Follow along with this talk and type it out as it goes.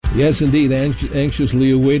Yes, indeed.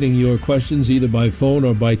 Anxiously awaiting your questions, either by phone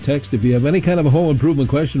or by text. If you have any kind of a home improvement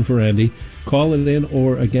question for Andy, call it in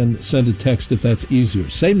or, again, send a text if that's easier.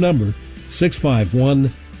 Same number,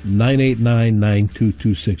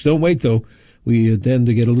 651-989-9226. Don't wait, though. We tend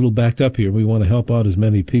to get a little backed up here. We want to help out as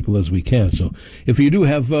many people as we can. So if you do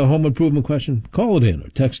have a home improvement question, call it in or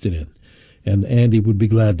text it in. And Andy would be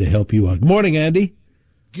glad to help you out. Good morning, Andy.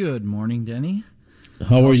 Good morning, Denny.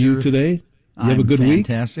 How are you today? You have a good week?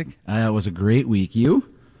 Fantastic. It was a great week. You?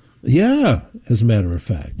 Yeah, as a matter of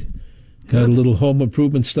fact. Got a little home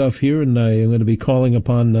improvement stuff here, and I am going to be calling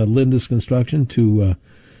upon Lindus Construction to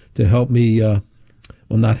help me, well,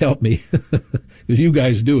 not help me, because you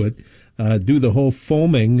guys do it, do the whole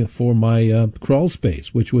foaming for my crawl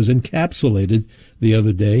space, which was encapsulated the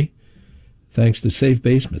other day, thanks to Safe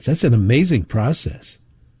Basements. That's an amazing process.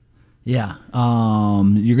 Yeah,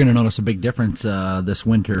 you're going to notice a big difference this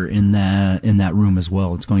winter in that room as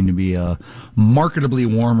well. It's going to be a markedly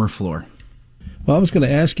warmer floor. Well, I was going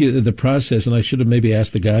to ask you the process, and I should have maybe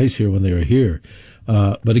asked the guys here when they were here.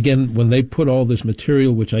 But again, when they put all this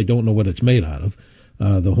material, which I don't know what it's made out of,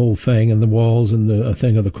 the whole thing and the walls and the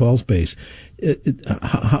thing of the crawl space,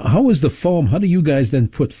 how is the foam? How do you guys then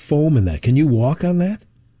put foam in that? Can you walk on that?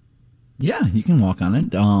 Yeah, you can walk on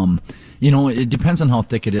it. It depends on how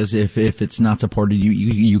thick it is. If it's not supported,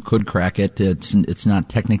 you could crack it. It's not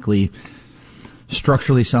technically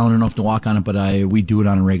structurally sound enough to walk on it, but we do it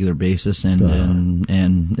on a regular basis, and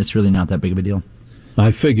it's really not that big of a deal.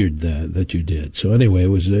 I figured that you did. So anyway, it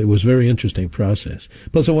was a very interesting process.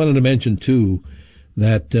 Plus, I wanted to mention too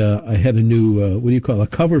that I had a new a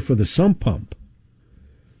cover for the sump pump.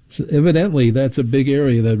 So evidently, that's a big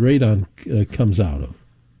area that radon comes out of.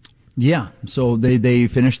 Yeah, so they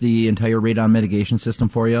finished the entire radon mitigation system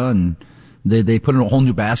for you, and they put in a whole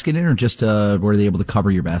new basket in, or just were they able to cover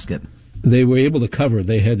your basket? They were able to cover it.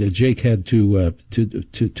 Jake had to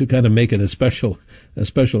kind of make it a special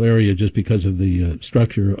area just because of the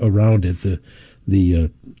structure around it, the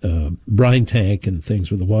brine tank and things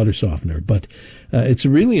with the water softener. But it's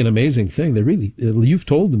really an amazing thing. You've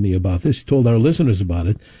told me about this. You told our listeners about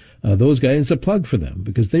it. Those guys, it's a plug for them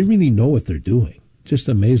because they really know what they're doing. Just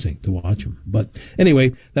amazing to watch them. But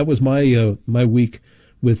anyway, that was my week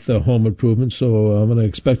with home improvement. So I'm going to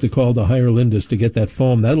expect a call to hire Lindus to get that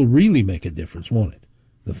foam. That'll really make a difference, won't it?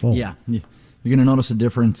 The foam. Yeah. You're going to notice a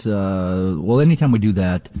difference. Anytime we do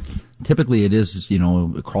that, typically it is,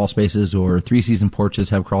 crawl spaces or 3-season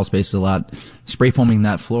porches have crawl spaces a lot. Spray foaming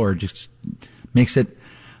that floor just makes it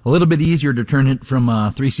a little bit easier to turn it from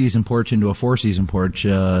a 3-season porch into a 4-season porch.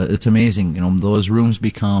 It's amazing. Those rooms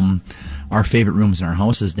become our favorite rooms in our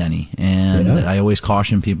houses, Denny. And I always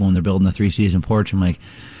caution people when they're building a 3-season porch. I'm like,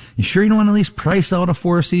 you sure you don't want to at least price out a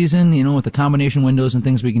 4-season, with the combination windows and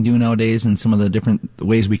things we can do nowadays and some of the different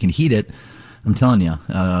ways we can heat it? I'm telling you,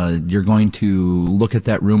 you're going to look at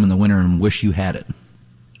that room in the winter and wish you had it.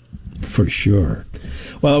 For sure.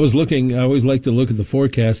 Well, I always like to look at the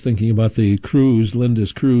forecast thinking about the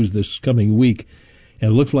Lindus cruise this coming week.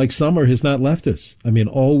 And it looks like summer has not left us. I mean,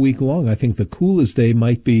 all week long. I think the coolest day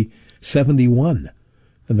might be 71.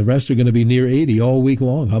 And the rest are going to be near 80 all week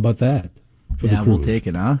long. How about that? Yeah, we'll take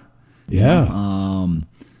it, huh? Yeah.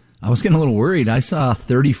 I was getting a little worried. I saw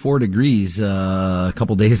 34 degrees a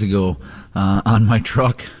couple days ago on my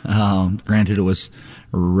truck. Granted, it was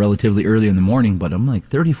relatively early in the morning, but I'm like,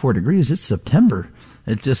 34 degrees, it's September.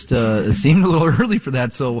 It just it seemed a little early for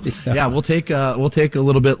that. So yeah, we'll take a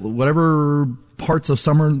little bit, whatever parts of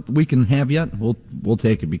summer we can have yet, we'll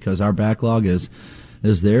take it because our backlog is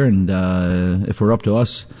there, and if we're up to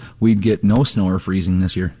us, we'd get no snow or freezing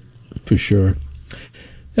this year. For sure.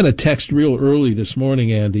 And a text real early this morning,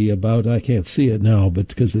 Andy, about, I can't see it now, but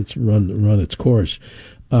because it's run its course.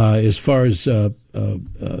 As far as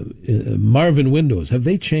Marvin windows, have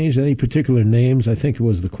they changed any particular names? I think it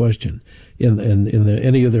was the question in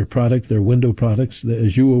any of their window products,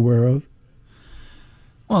 as you were aware of.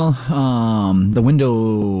 Well, the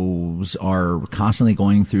windows are constantly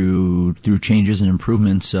going through changes and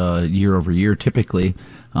improvements year over year. Typically,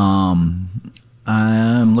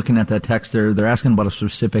 I'm looking at that text. They're asking about a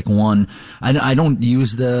specific one. I don't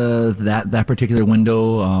use that particular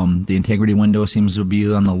window. The integrity window seems to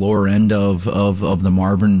be on the lower end of the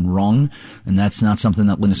Marvin rung, and that's not something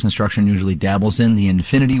that Lindus Construction usually dabbles in. The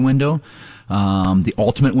Infinity window, the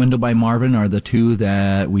Ultimate window by Marvin are the two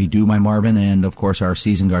that we do by Marvin, and of course our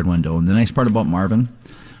Season Guard window. And the nice part about Marvin,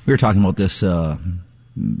 we were talking about this a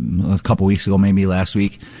couple weeks ago, maybe last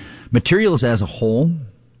week. Materials as a whole,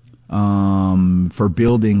 for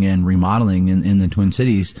building and remodeling in the Twin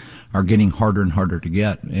Cities are getting harder and harder to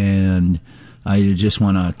get. And I just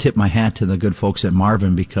want to tip my hat to the good folks at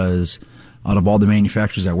Marvin, because out of all the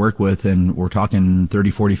manufacturers I work with, and we're talking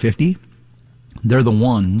 30, 40, 50, they're the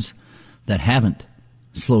ones that haven't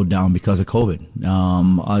slowed down because of COVID.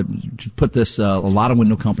 I put this, a lot of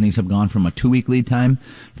window companies have gone from a 2-week lead time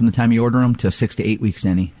from the time you order them to 6 to 8 weeks,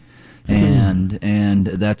 Denny. And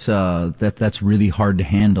that's really hard to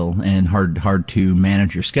handle and hard to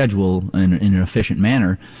manage your schedule in an efficient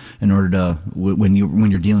manner in order to, when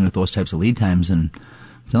you're dealing with those types of lead times. And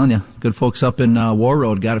I'm telling you, good folks up in War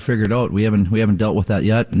Road got it figured out. We haven't dealt with that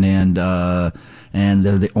yet, and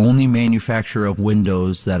they're the only manufacturer of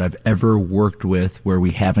windows that I've ever worked with where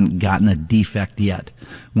we haven't gotten a defect yet.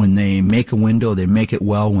 When they make a window, they make it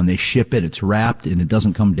well. When they ship it, it's wrapped and it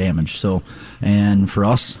doesn't come damaged. So, and for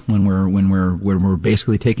us, when we're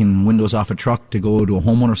basically taking windows off a truck to go to a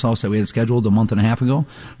homeowner's house that we had scheduled a month and a half ago,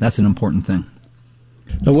 that's an important thing.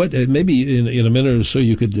 Now, what maybe in a minute or so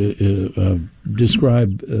you could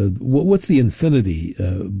describe what's the Infinity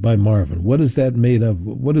by Marvin? What is that made of?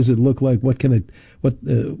 What does it look like? What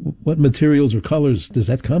materials or colors does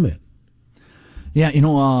that come in? Yeah,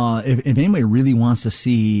 if anybody really wants to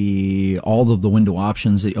see all of the window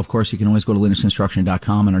options, of course, you can always go to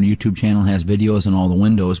lindusconstruction.com, and our YouTube channel has videos on all the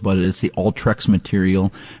windows, but it's the Ultrex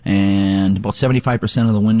material, and about 75%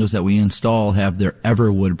 of the windows that we install have their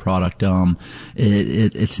Everwood product.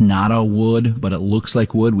 It's not a wood, but it looks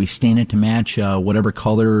like wood. We stain it to match whatever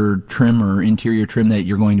color trim or interior trim that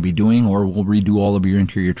you're going to be doing, or we'll redo all of your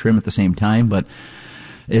interior trim at the same time, but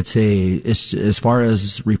it's as far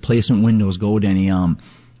as replacement windows go, Denny,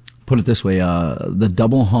 put it this way, the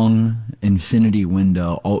double hung Infinity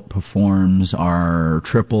window outperforms our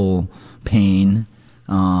triple pane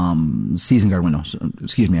season guard window.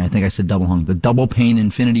 Excuse me, I think I said double hung. The double pane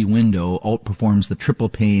Infinity window outperforms the triple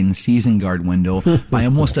pane season guard window by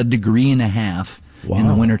almost 1.5 degrees in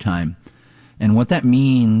the wintertime. And what that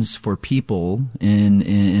means for people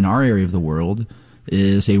in our area of the world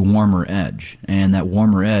is a warmer edge, and that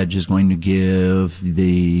warmer edge is going to give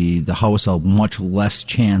the house a much less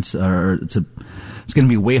chance, or it's going to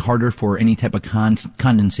be way harder for any type of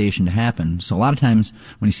condensation to happen. So a lot of times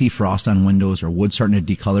when you see frost on windows or wood starting to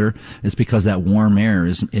decolor, it's because that warm air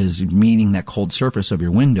is meeting that cold surface of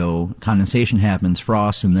your window. Condensation happens,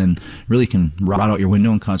 frost, and then really can rot out your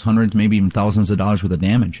window and cause hundreds, maybe even thousands of dollars worth of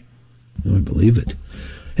damage. I believe it.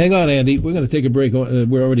 Hang on, Andy. We're going to take a break.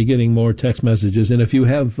 We're already getting more text messages. And if you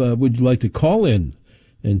have, would you like to call in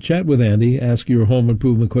and chat with Andy, ask your home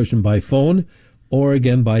improvement question by phone or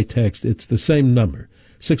again by text? It's the same number,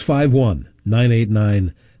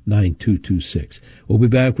 651-989-9226. We'll be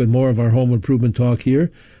back with more of our home improvement talk here,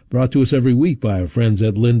 brought to us every week by our friends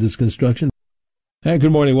at Lindus Construction. And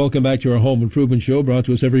good morning. Welcome back to our home improvement show, brought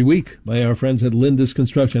to us every week by our friends at Lindus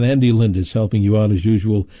Construction. Andy Lindus helping you out as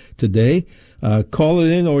usual today. Call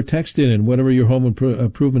it in or text in, and whatever your home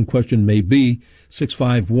improvement question may be,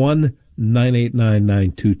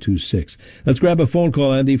 651-989-9226. Let's grab a phone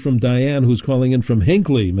call, Andy, from Diane, who's calling in from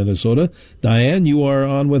Hinckley, Minnesota. Diane, you are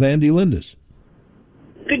on with Andy Lindus.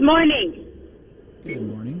 Good morning. Good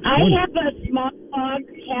morning. I have a small log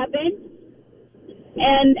cabin,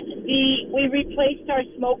 and we replaced our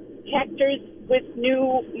smoke detectors with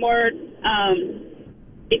new, more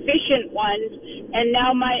efficient ones, and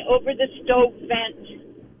now my over-the-stove vent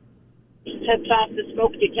sets off the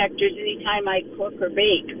smoke detectors anytime I cook or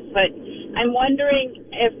bake. But I'm wondering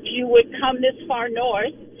if you would come this far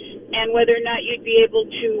north and whether or not you'd be able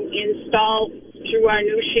to install through our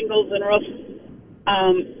new shingles and roof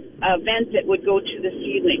a vent that would go to the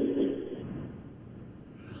ceiling.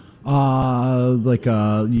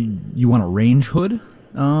 You want a range hood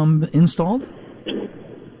installed?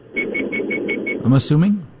 I'm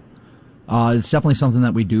assuming. It's definitely something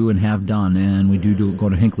that we do and have done, and we do go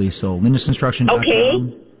to Hinckley. So lindusconstruction.com.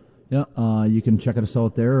 Okay. Yeah, you can check us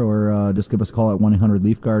out there, or just give us a call at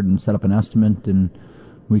 1-800-LEAF-GUARD and set up an estimate, and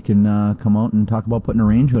we can come out and talk about putting a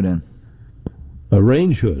range hood in. A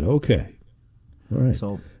range hood, okay. All right.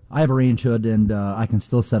 So I have a range hood, and I can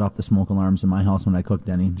still set off the smoke alarms in my house when I cook,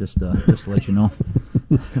 Denny. Just to let you know.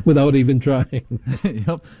 Without even trying.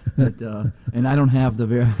 Yep. And I don't have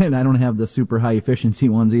the super high efficiency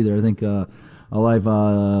ones either. I think I'll have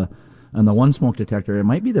on the one smoke detector. It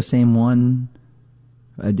might be the same one.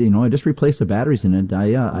 I just replaced the batteries in it.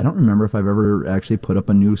 I don't remember if I've ever actually put up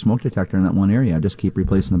a new smoke detector in that one area. I just keep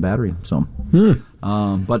replacing the battery. So,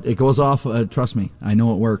 but it goes off. Trust me, I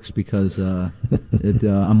know it works because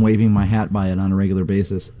I'm waving my hat by it on a regular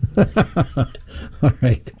basis. All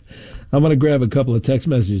right. I'm going to grab a couple of text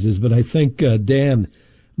messages, but I think Dan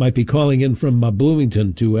might be calling in from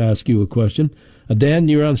Bloomington to ask you a question. Dan,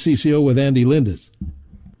 you're on CCO with Andy Lindus.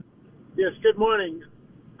 Yes, good morning.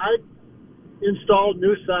 I installed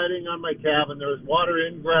new siding on my cabin. There was water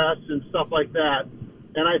ingress and stuff like that.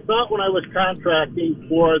 And I thought when I was contracting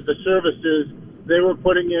for the services, they were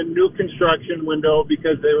putting in new construction window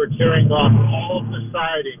because they were tearing off all of the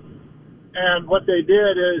siding. And what they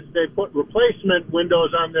did is they put replacement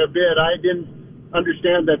windows on their bid. I didn't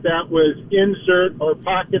understand that that was insert or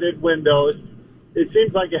pocketed windows. It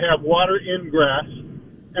seems like you have water ingress.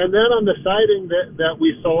 And then on the siding that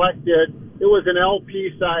we selected, it was an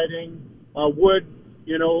LP siding, wood,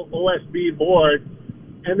 OSB board.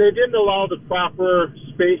 And they didn't allow the proper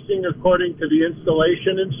spacing according to the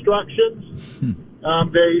installation instructions.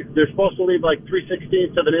 They're supposed to leave like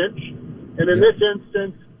 3/16 of an inch. And in this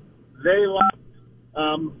instance, they left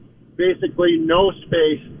basically no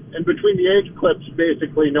space. And between the edge clips,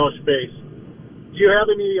 basically no space. Do you have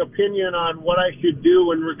any opinion on what I should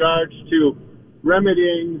do in regards to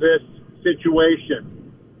remedying this situation?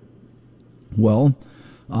 Well,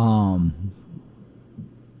 about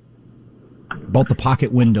the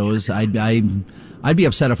pocket windows, I'd be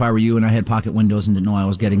upset if I were you and I had pocket windows and didn't know I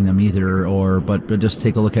was getting them either. But just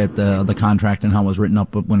take a look at the contract and how it was written up.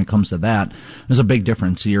 But when it comes to that, there's a big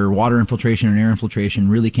difference. Your water infiltration and air infiltration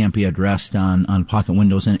really can't be addressed on pocket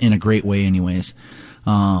windows in a great way, anyways.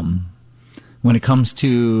 When it comes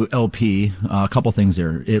to LP, a couple things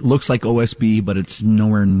there. It looks like OSB, but it's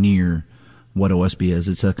nowhere near what OSB is.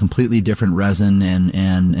 It's a completely different resin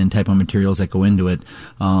and type of materials that go into it.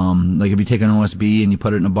 Like if you take an OSB and you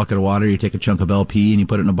put it in a bucket of water, you take a chunk of LP and you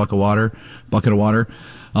put it in a bucket of water,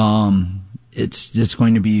 it's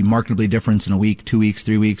going to be markedly different in a week, 2 weeks,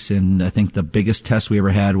 3 weeks. And I think the biggest test we ever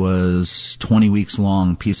had was 20 weeks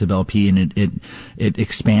long piece of LP, and it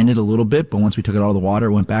expanded a little bit, but once we took it out of the water,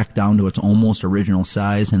 it went back down to its almost original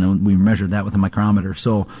size, and we measured that with a micrometer.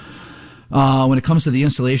 So when it comes to the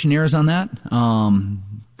installation errors on that,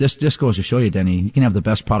 this just goes to show you, Denny, you can have the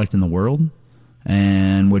best product in the world,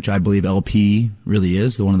 and which I believe LP really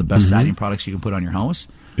is, one of the best siding products you can put on your house.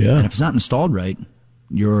 Yeah. And if it's not installed right,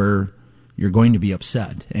 you're going to be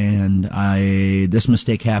upset. And this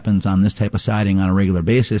mistake happens on this type of siding on a regular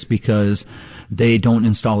basis because they don't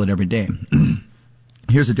install it every day.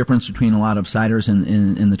 Here's the difference between a lot of siders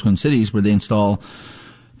in the Twin Cities, where they install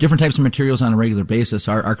different types of materials on a regular basis.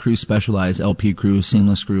 Our crews specialize: LP crews,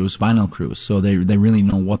 seamless crews, vinyl crews. So they really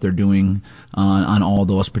know what they're doing on all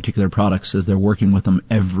those particular products as they're working with them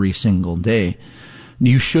every single day.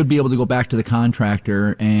 You should be able to go back to the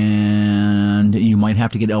contractor, and you might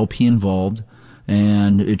have to get LP involved,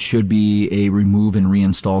 and it should be a remove and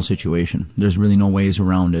reinstall situation. There's really no ways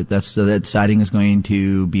around it. That siding is going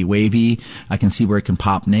to be wavy. I can see where it can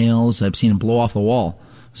pop nails. I've seen it blow off the wall.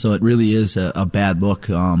 So it really is a bad look.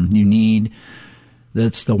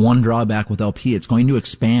 That's the one drawback with LP. It's going to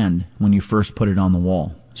expand when you first put it on the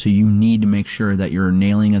wall. So you need to make sure that you're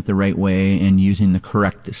nailing it the right way and using the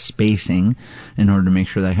correct spacing in order to make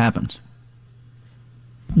sure that happens.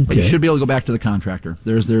 Okay. But you should be able to go back to the contractor.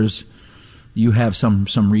 You have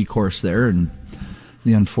some recourse there, and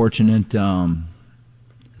the unfortunate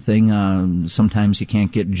thing, sometimes you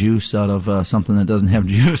can't get juice out of something that doesn't have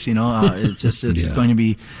juice. It's going to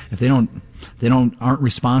be, if they aren't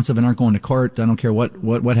responsive and aren't going to court, I don't care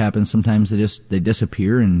what happens. Sometimes they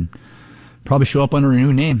disappear and probably show up under a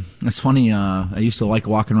new name. It's funny. I used to like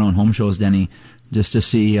walking around home shows, Denny, just to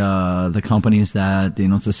see the companies that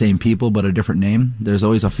it's the same people but a different name. There's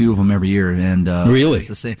always a few of them every year, and really,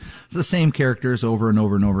 it's the same characters over and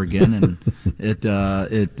over and over again, and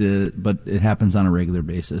but it happens on a regular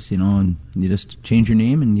basis, and you just change your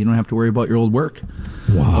name and you don't have to worry about your old work.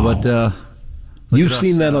 Wow! But you've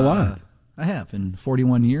seen that a lot. I have. In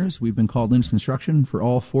 41 years, we've been called Lindus Construction for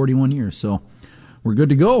all 41 years, so we're good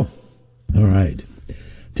to go. All right.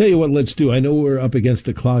 Tell you what, let's do. I know we're up against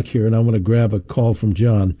the clock here, and I want to grab a call from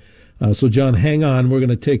John. So, John, hang on. We're going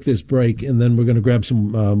to take this break, and then we're going to grab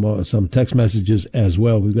some text messages as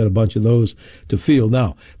well. We've got a bunch of those to field.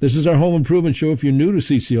 Now, this is our Home Improvement Show. If you're new to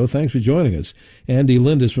CCO, thanks for joining us. Andy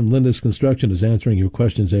Lindus from Lindus Construction is answering your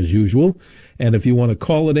questions as usual. And if you want to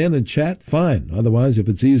call it in and chat, fine. Otherwise, if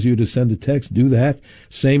it's easier to send a text, do that.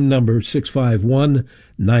 Same number,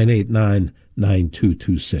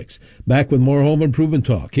 651-989-9226. Back with more home improvement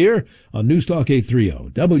talk here on News Talk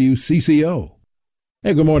 830 WCCO.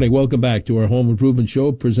 Hey, good morning. Welcome back to our Home Improvement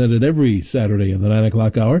Show, presented every Saturday in the 9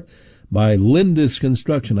 o'clock hour by Lindus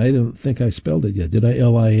Construction. I don't think I spelled it yet, did I?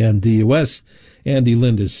 Lindus. Andy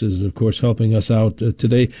Lindus is, of course, helping us out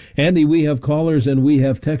today. Andy, we have callers and we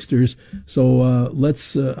have texters, so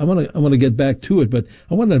let's. I want to get back to it, but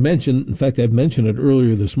I wanted to mention. In fact, I've mentioned it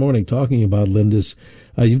earlier this morning, talking about Lindus.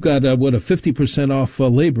 You've got a 50% off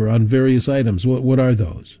labor on various items. What are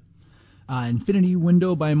those? Infinity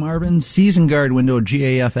Window by Marvin, Season Guard Window,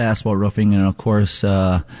 GAF Asphalt Roofing, and of course,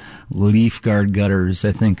 Leaf Guard Gutters.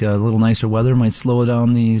 I think a little nicer weather might slow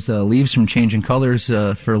down these leaves from changing colors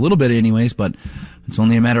for a little bit anyways, but it's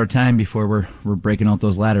only a matter of time before we're breaking out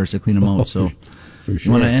those ladders to clean them out. So for sure.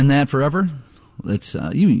 You want to end that forever? It's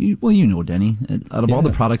you know, Denny, out of all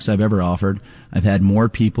the products I've ever offered, I've had more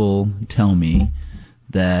people tell me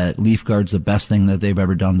that Leaf Guard's the best thing that they've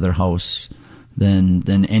ever done to their house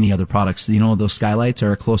than any other products. You know, those skylights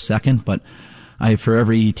are a close second, but for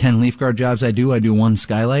every 10 Leaf Guard jobs I do one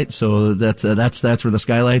skylight. So that's where the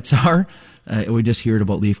skylights are. We just hear it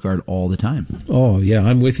about Leaf Guard all the time. Oh yeah,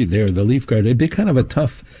 I'm with you there. The Leaf Guard, it'd be kind of a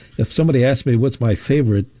tough, if somebody asked me what's my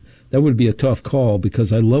favorite, that would be a tough call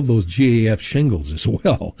because I love those GAF shingles as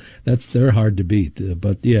well. They're hard to beat.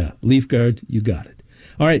 But yeah, Leaf Guard, you got it.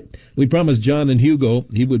 All right, we promised John and Hugo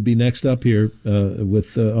he would be next up here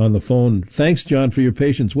with on the phone. Thanks, John, for your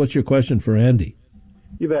patience. What's your question for Andy?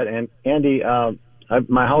 You bet. And Andy,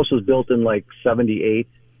 my house was built in like 78,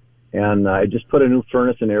 and I just put a new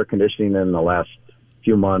furnace and air conditioning in the last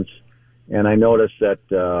few months. And I noticed that,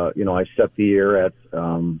 I set the air at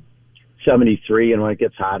 73, and when it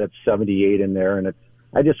gets hot, it's 78 in there. And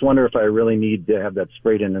I just wonder if I really need to have that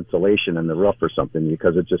sprayed-in insulation in the roof or something,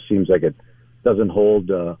 because it just seems like it doesn't hold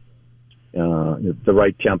the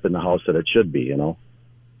right temp in the house that it should be, Do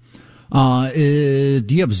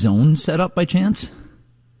you have zones set up by chance?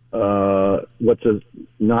 No,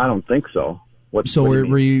 I don't think so.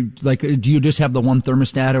 Were you like? Do you just have the one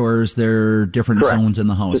thermostat, or is there different Correct. Zones in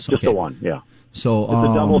the house? Just the one, yeah. So it's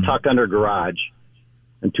a double tuck under garage,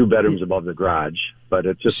 and 2 bedrooms above the garage. But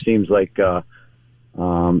it just seems like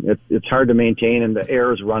it's hard to maintain, and the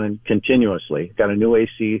air is running continuously. Got a new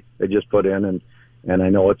AC they just put in, and I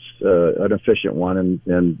know it's an efficient one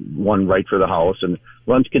and one right for the house, and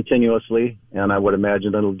runs continuously. And I would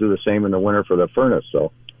imagine it'll do the same in the winter for the furnace.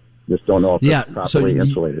 So just don't know if it's properly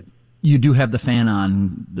insulated. You do have the fan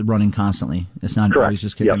on, running constantly. It's not Correct. always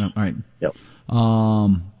just kicking Yep. up. All right. Yep.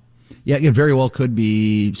 Yeah, it very well could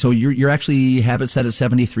be. So you're actually have it set at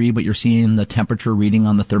 73, but you're seeing the temperature reading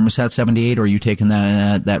on the thermostat 78, or are you taking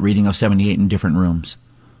that reading of 78 in different rooms?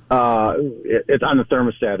 It's on the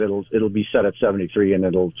thermostat. It'll be set at 73, and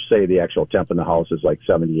it'll say the actual temp in the house is like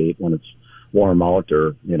 78 when it's warm out,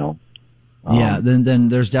 or Then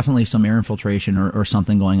there's definitely some air infiltration or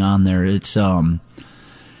something going on there. It's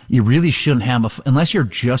you really shouldn't have unless you're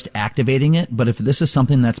just activating it. But if this is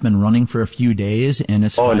something that's been running for a few days and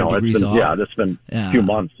it's 5 degrees off, it's been a few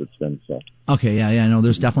months. It's been so. Okay, yeah, no,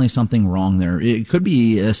 there's definitely something wrong there. It could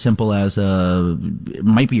be as simple as it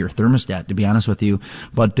might be your thermostat, to be honest with you.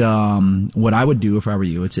 But what I would do if I were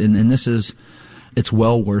you, it's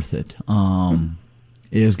well worth it.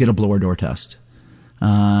 Is get a blower door test.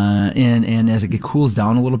 And as it cools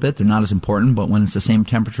down a little bit, they're not as important, but when it's the same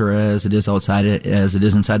temperature as it is outside as it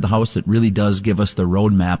is inside the house, it really does give us the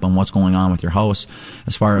roadmap on what's going on with your house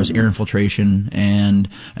as far as air infiltration, and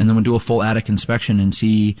then we'll do a full attic inspection and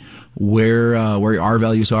see where your R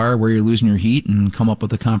values are, where you're losing your heat, and come up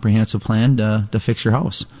with a comprehensive plan to fix your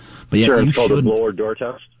house. But yeah, sure, it's called a blower door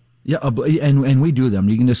test. Yeah, and we do them.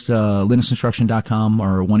 You can just LindusConstruction.com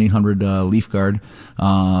or 1-800 Leaf Guard,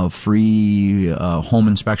 free home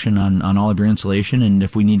inspection on all of your insulation. And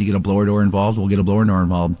if we need to get a blower door involved, we'll get a blower door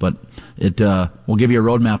involved. But we'll give you a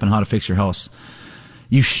roadmap on how to fix your house.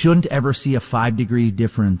 You shouldn't ever see a 5-degree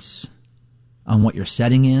difference on what your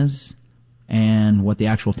setting is and what the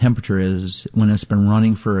actual temperature is when it's been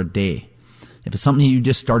running for a day. If it's something you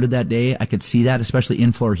just started that day, I could see that, especially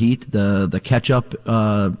in-floor heat. The catch-up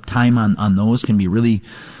time on those can be really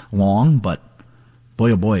long, but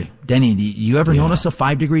boy, oh boy. Denny, do you ever notice a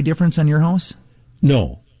 5-degree difference on your house?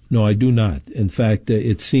 No, I do not. In fact,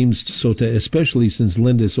 it seems so, especially since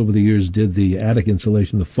Lindus over the years did the attic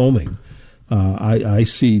insulation, the foaming, I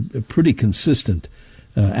see a pretty consistent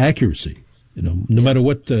accuracy, no matter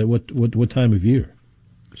what time of year.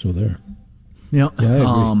 So there. Yeah, I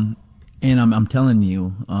agree. And I'm telling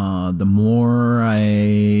you, the more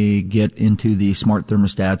I get into the smart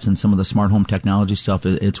thermostats and some of the smart home technology stuff,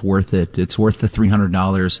 it's worth it. It's worth the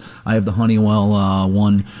 $300. I have the Honeywell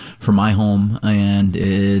one for my home, and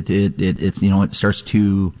it starts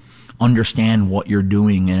to understand what you're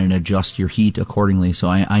doing and it adjusts your heat accordingly. So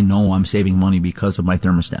I know I'm saving money because of my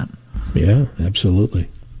thermostat. Yeah, absolutely.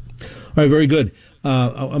 All right, very good.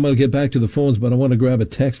 I'm going to get back to the phones, but I want to grab a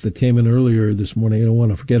text that came in earlier this morning. I don't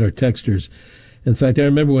want to forget our texters. In fact, I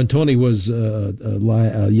remember when Tony was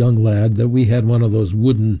a young lad that we had one of those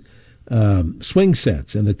wooden swing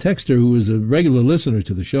sets. And a texter who is a regular listener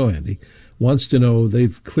to the show, Andy, wants to know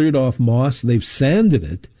they've cleared off moss, they've sanded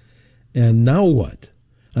it, and now what?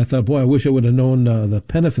 I thought, boy, I wish I would have known the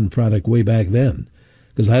Penafin product way back then,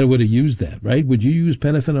 because I would have used that, right? Would you use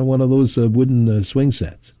Penafin on one of those wooden swing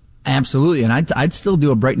sets? Absolutely, and I'd still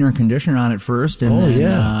do a brightener and conditioner on it first,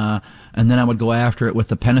 and then I would go after it with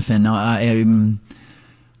the Penafin. Now,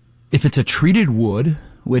 if it's a treated wood,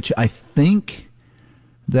 which I think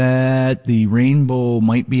that the Rainbow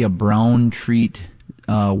might be a brown treat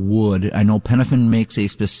wood. I know Penafin makes a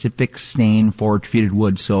specific stain for treated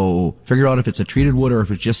wood, so figure out if it's a treated wood or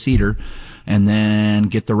if it's just cedar, and then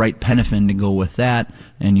get the right Penafin to go with that,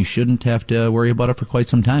 and you shouldn't have to worry about it for quite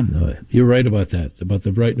some time. No, you're right about that, about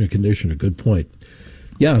the brightener conditioner. Good point.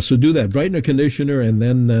 Yeah, so do that, brightener conditioner, and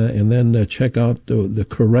then check out the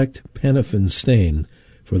correct Penafin stain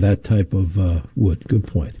for that type of wood. Good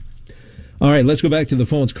point. All right, let's go back to the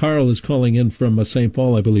phones. Carl is calling in from St.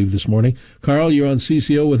 Paul, I believe, this morning. Carl, you're on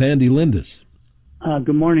CCO with Andy Lindus.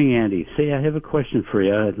 Good morning, Andy. Say, I have a question for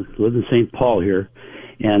you. I live in St. Paul here,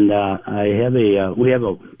 and we have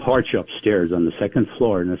a porch upstairs on the second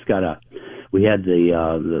floor, and it's got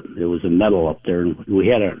there was a metal up there, and we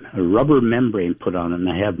had a rubber membrane put on it, and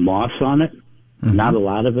I have moss on it. Mm-hmm. Not a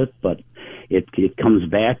lot of it, but it comes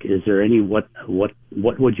back. Is there any, what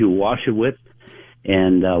would you wash it with?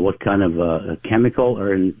 And what kind of a chemical,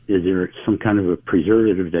 or is there some kind of a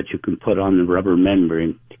preservative that you can put on the rubber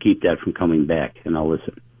membrane to keep that from coming back? And I'll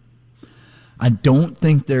listen. I don't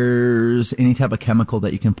think there's any type of chemical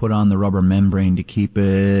that you can put on the rubber membrane to keep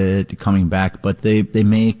it coming back, but they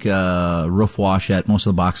make roof wash at most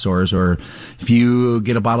of the box stores, or if you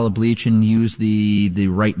get a bottle of bleach and use the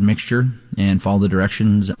right mixture and follow the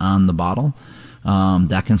directions on the bottle,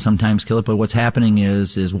 that can sometimes kill it. But what's happening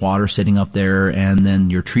is water sitting up there, and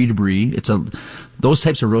then your tree debris. Those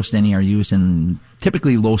types of roofs, Denny, are used in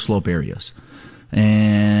typically low slope areas.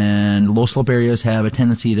 And low slope areas have a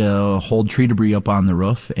tendency to hold tree debris up on the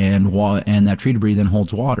roof, and that tree debris then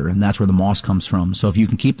holds water, and that's where the moss comes from. So if you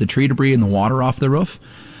can keep the tree debris and the water off the roof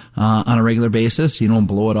on a regular basis, you don't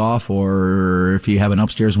blow it off, or if you have an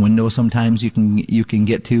upstairs window, sometimes you can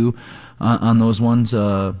get to on those ones,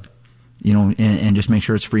 and just make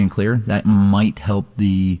sure it's free and clear. That might help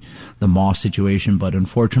the moss situation, but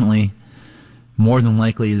unfortunately, more than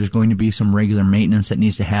likely, there's going to be some regular maintenance that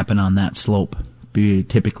needs to happen on that slope.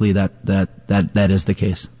 Typically, that is the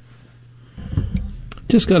case.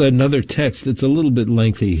 Just got another text. It's a little bit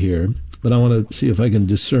lengthy here, but I want to see if I can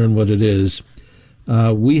discern what it is.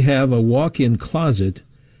 We have a walk-in closet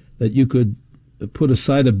that you could put a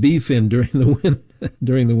side of beef in during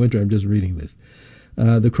the winter. I'm just reading this.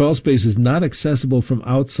 The crawl space is not accessible from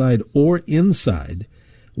outside or inside.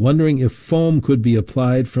 Wondering if foam could be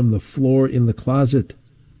applied from the floor in the closet.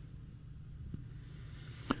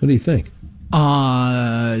 What do you think?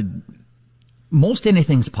 Most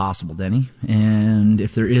anything's possible, Denny. And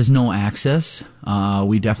if there is no access,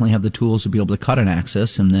 we definitely have the tools to be able to cut an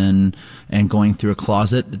access, and going through a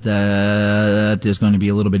closet that is going to be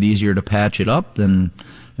a little bit easier to patch it up, then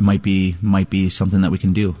it might be something that we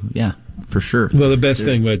can do. Yeah, for sure. Well, the best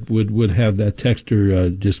thing would have that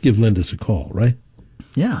texter just give Lindus a call, right?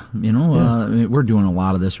 Yeah, we're doing a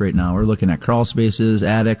lot of this right now. We're looking at crawl spaces,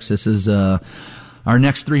 attics. This is our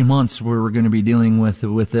next 3 months where we're going to be dealing with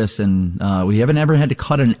this, and we haven't ever had to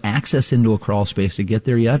cut an access into a crawl space to get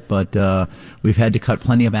there yet, but we've had to cut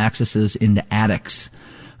plenty of accesses into attics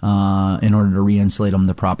in order to re-insulate them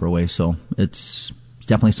the proper way. So it's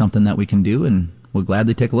definitely something that we can do, and we'll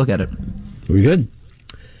gladly take a look at it. Very good.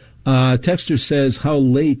 Texter says, how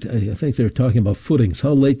late, I think they're talking about footings,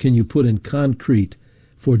 how late can you put in concrete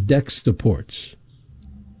for deck supports?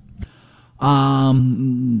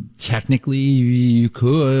 Technically, you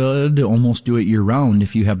could almost do it year-round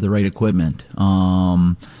if you have the right equipment.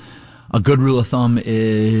 A good rule of thumb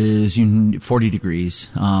is 40 degrees.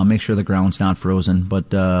 Make sure the ground's not frozen.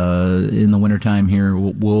 But in the wintertime here,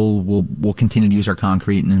 we'll continue to use our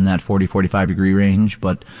concrete in that 40, 45 degree range.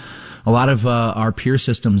 But a lot of our pier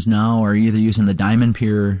systems now are either using the diamond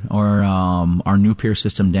pier or our new pier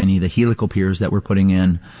system, Denny, the helical piers that we're putting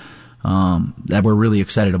in. That we're really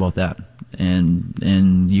excited about that.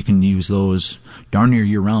 And you can use those darn near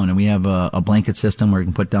year round. And we have a blanket system where you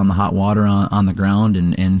can put down the hot water on the ground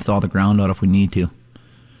and thaw the ground out if we need to.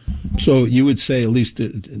 So you would say, at least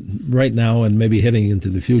right now and maybe heading into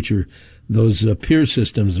the future, those pier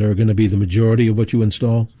systems are going to be the majority of what you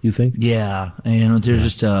install, you think? Yeah, and they're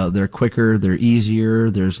just they're quicker, they're easier.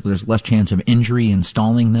 There's less chance of injury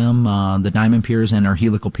installing them. The diamond piers and our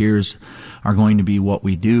helical piers are going to be what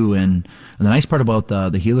we do. And the nice part about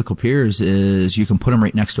the helical piers is you can put them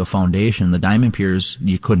right next to a foundation. The diamond piers,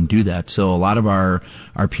 you couldn't do that. So a lot of our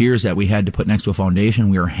piers that we had to put next to a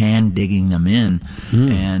foundation, we were hand digging them in.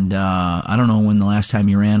 And I don't know when the last time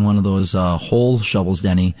you ran one of those hole shovels,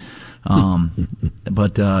 Denny.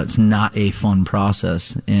 But it's not a fun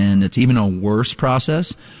process, and it's even a worse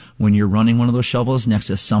process when you're running one of those shovels next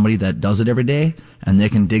to somebody that does it every day, and they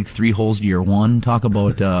can dig 3 holes to your 1. Talk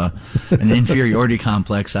about an inferiority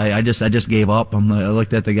complex. I just gave up. I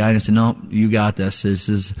looked at the guy and I said, "No, you got this.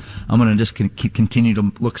 I'm going to just continue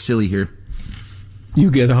to look silly here." You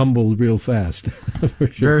get humbled real fast. For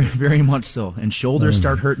sure. Very, very much so. And shoulders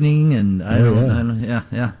start hurting, and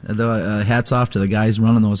hats off to the guys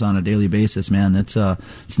running those on a daily basis, man. It's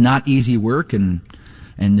not easy work, and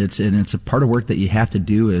it's a part of work that you have to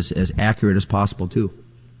do as accurate as possible too.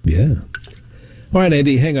 Yeah. All right,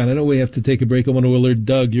 Andy, hang on. I know we have to take a break. I want to alert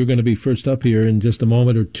Doug. You're going to be first up here in just a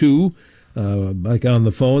moment or two. Back on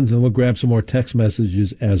the phones, and we'll grab some more text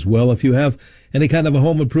messages as well. If you have any kind of a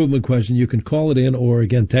home improvement question, you can call it in or,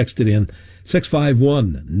 again, text it in.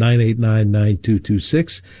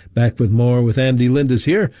 651-989-9226. Back with more with Andy Lindus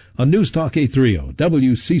here on News Talk 830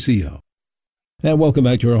 WCCO. And welcome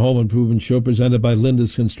back to our home improvement show presented by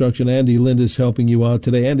Lindus Construction. Andy Lindus helping you out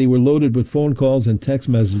today. Andy, we're loaded with phone calls and text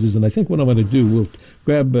messages, and I think what I'm going to do, we'll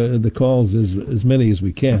grab the calls as many as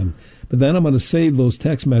we can. But then I'm going to save those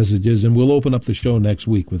text messages, and we'll open up the show next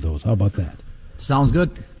week with those. How about that? Sounds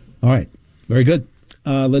good. All right. Very good.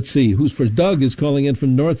 Let's see. Who's first? Doug is calling in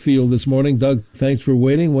from Northfield this morning. Doug, thanks for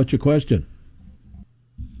waiting. What's your question?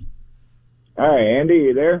 Hi, Andy.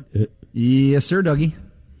 You there? Yes, sir, Dougie.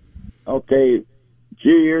 Okay. A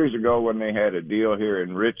few years ago when they had a deal here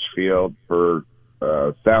in Richfield for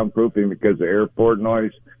soundproofing because of airport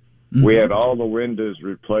noise, we had all the windows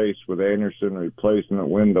replaced with Anderson replacement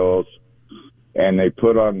windows, and they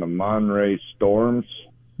put on the Monterey Storms.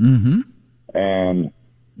 And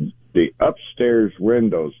the upstairs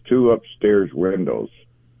windows, 2 upstairs windows,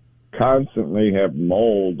 constantly have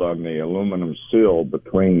mold on the aluminum sill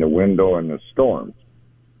between the window and the Storms.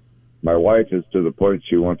 My wife is to the point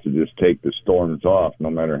she wants to just take the Storms off. No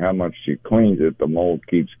matter how much she cleans it, the mold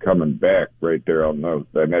keeps coming back right there on those.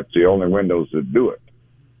 And that's the only windows that do it.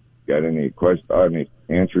 Got any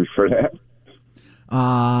answers for that?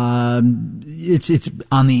 It's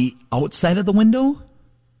on the outside of the window?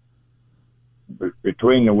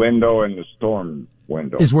 Between the window and the storm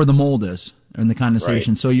window. Is where the mold is, and the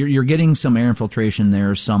condensation. Right. So you're getting some air infiltration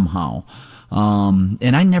there somehow.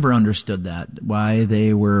 And I never understood that, why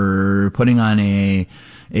they were putting on a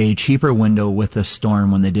cheaper window with the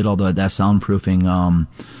storm when they did all that soundproofing.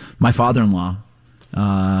 My father-in-law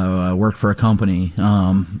worked for a company,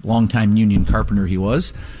 longtime union carpenter he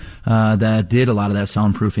was, that did a lot of that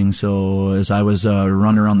soundproofing. So as I was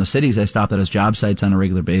running around the cities, I stopped at his job sites on a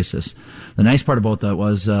regular basis. The nice part about that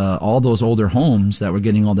was all those older homes that were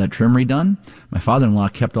getting all that trim redone, my father-in-law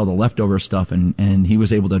kept all the leftover stuff, and he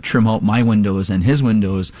was able to trim out my windows and his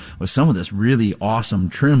windows with some of this really awesome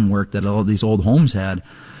trim work that all these old homes had.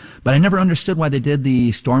 But I never understood why they did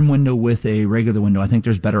the storm window with a regular window. I think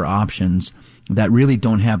there's better options that really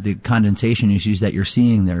don't have the condensation issues that you're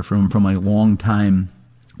seeing there from a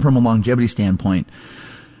longevity standpoint.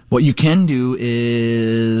 What you can do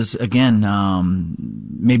is, again,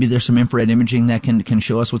 maybe there's some infrared imaging that can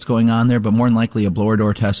show us what's going on there, but more than likely a blower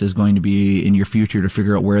door test is going to be in your future to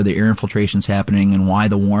figure out where the air infiltration's happening and why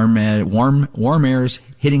the warm air is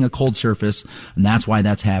hitting a cold surface, and that's why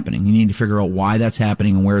that's happening. You need to figure out why that's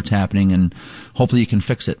happening and where it's happening, and hopefully you can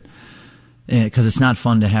fix it. Because it's not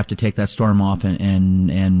fun to have to take that storm off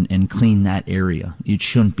and clean that area. It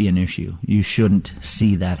shouldn't be an issue. You shouldn't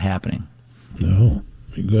see that happening. No.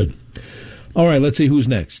 Good. All right, let's see who's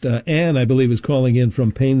next. Ann, I believe, is calling in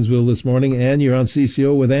from Paynesville this morning. Ann, you're on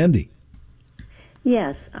CCO with Andy.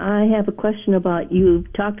 Yes, I have a question about, you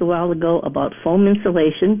talked a while ago about foam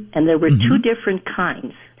insulation, and there were 2 different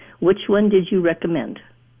kinds. Which one did you recommend?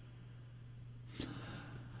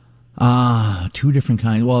 2 different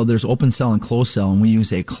kinds. Well, there's open cell and closed cell, and we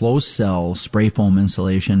use a closed cell spray foam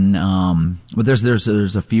insulation. But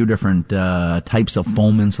there's a few different types of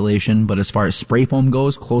foam insulation. But as far as spray foam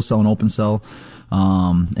goes, closed cell and open cell,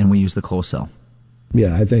 and we use the closed cell.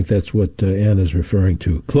 Yeah, I think that's what Ann is referring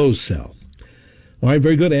to. Closed cell. All right,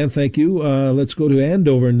 very good, Ann. Thank you. Let's go to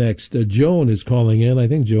Andover next. Joan is calling in. I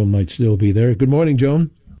think Joan might still be there. Good morning, Joan.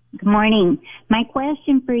 Good morning. My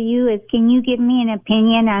question for you is, can you give me an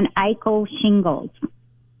opinion on ICO shingles?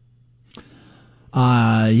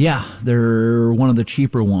 Yeah, they're one of the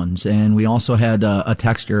cheaper ones. And we also had a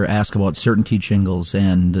texter ask about certainty shingles,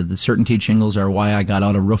 and the certainty shingles are why I got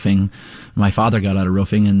out of roofing. My father got out of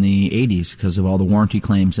roofing in the 80s because of all the warranty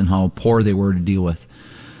claims and how poor they were to deal with.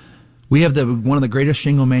 We have one of the greatest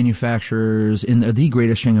shingle manufacturers the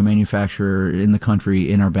greatest shingle manufacturer in the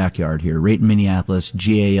country in our backyard here, right in Minneapolis,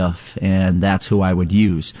 GAF, and that's who I would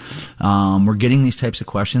use. We're getting these types of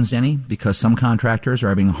questions, Denny, because some contractors are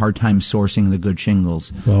having a hard time sourcing the good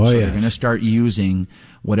shingles. Oh, so yes. They're going to start using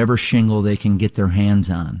whatever shingle they can get their hands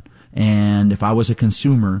on. And if I was a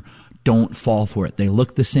consumer, don't fall for it. They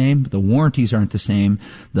look the same, but the warranties aren't the same,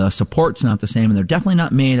 the support's not the same, and they're definitely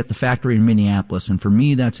not made at the factory in Minneapolis, and for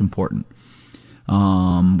me, that's important.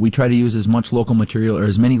 We try to use as much local material, or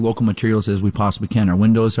as many local materials as we possibly can. Our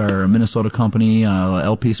windows are a Minnesota company,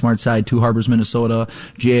 LP SmartSide, Two Harbors, Minnesota.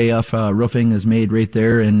 GAF roofing is made right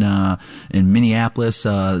there in Minneapolis.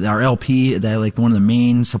 Our LP, one of the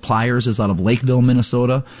main suppliers, is out of Lakeville,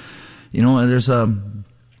 Minnesota. You know, there's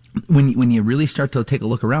when you really start to take a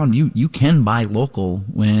look around, you can buy local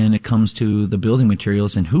when it comes to the building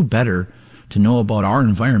materials, and who better to know about our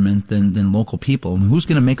environment than local people? And who's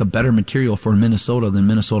going to make a better material for Minnesota than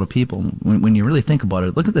Minnesota people? When you really think about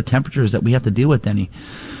it, look at the temperatures that we have to deal with, Denny.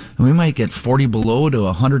 And we might get 40 below to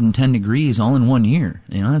 110 degrees all in 1 year.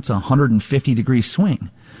 You know, that's a 150 degree swing.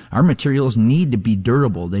 Our materials need to be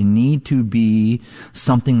durable. They need to be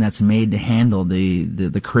something that's made to handle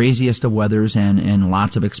the craziest of weathers and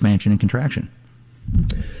lots of expansion and contraction.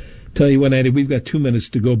 Tell you what, Andy, we've got 2 minutes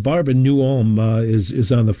to go. Barb in New Ulm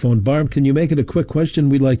is on the phone. Barb, can you make it a quick question?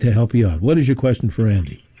 We'd like to help you out. What is your question for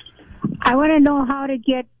Andy? I want to know how to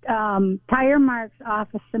get tire marks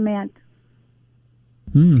off of cement.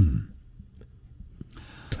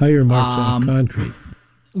 Tire marks off concrete.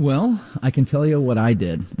 Well, I can tell you what I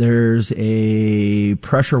did. There's a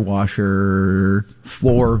pressure washer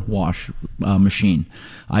floor wash machine.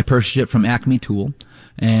 I purchased it from Acme Tool.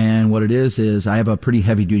 And what it is I have a pretty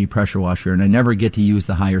heavy-duty pressure washer, and I never get to use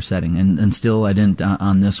the higher setting. And still, I didn't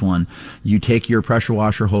on this one. You take your pressure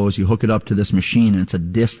washer hose, you hook it up to this machine, and it's a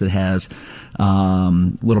disc that has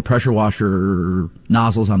little pressure washer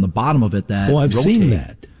nozzles on the bottom of it that I've rotate. seen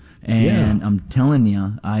that. And I'm telling you,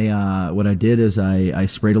 what I did is I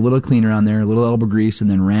sprayed a little cleaner on there, a little elbow grease,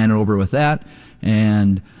 and then ran it over with that,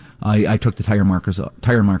 and I took the tire marks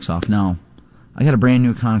off. Now, I got a brand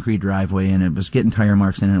new concrete driveway, and it was getting tire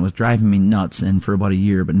marks in it. It was driving me nuts, and for about a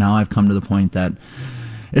year. But now I've come to the point that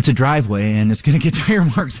it's a driveway, and it's going to get tire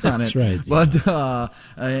marks on it. That's right. But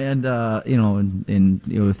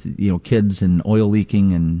with kids and oil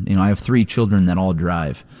leaking, and I have 3 children that all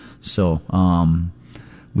drive, so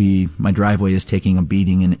my driveway is taking a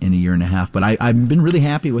beating in a year and a half. But I've been really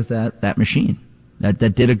happy with that machine. That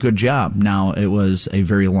did a good job. Now, it was a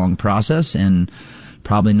very long process, and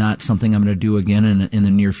probably not something I'm going to do again in the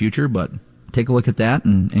near future, but take a look at that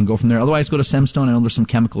and go from there. Otherwise, go to Semstone. I know there's some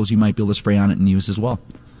chemicals you might be able to spray on it and use as well.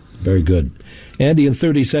 Very good. Andy, in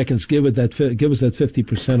 30 seconds, give us that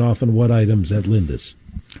 50% off on what items at Lindus?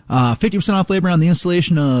 50% off labor on the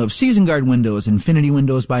installation of Season Guard windows, Infinity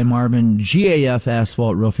Windows by Marvin, GAF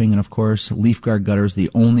asphalt roofing, and of course, Leaf Guard gutters, the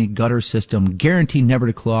only gutter system guaranteed never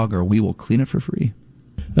to clog, or we will clean it for free.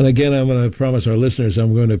 And again, I'm going to promise our listeners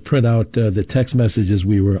I'm going to print out the text messages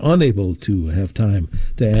we were unable to have time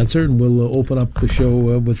to answer, and we'll open up the show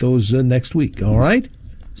with those next week. All right?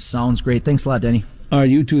 Sounds great. Thanks a lot, Denny. All right,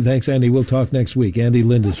 you too. Thanks, Andy. We'll talk next week. Andy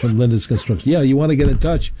Lindus from Lindus Construction. Yeah, you want to get in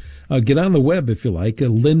touch, get on the web if you like,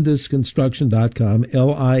 lindusconstruction.com,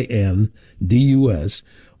 Lindus.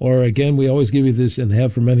 Or again, we always give you this and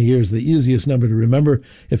have for many years. The easiest number to remember,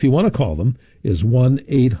 if you want to call them, is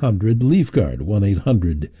 1-800-LEAF-GUARD,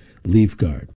 1-800-LEAF-GUARD.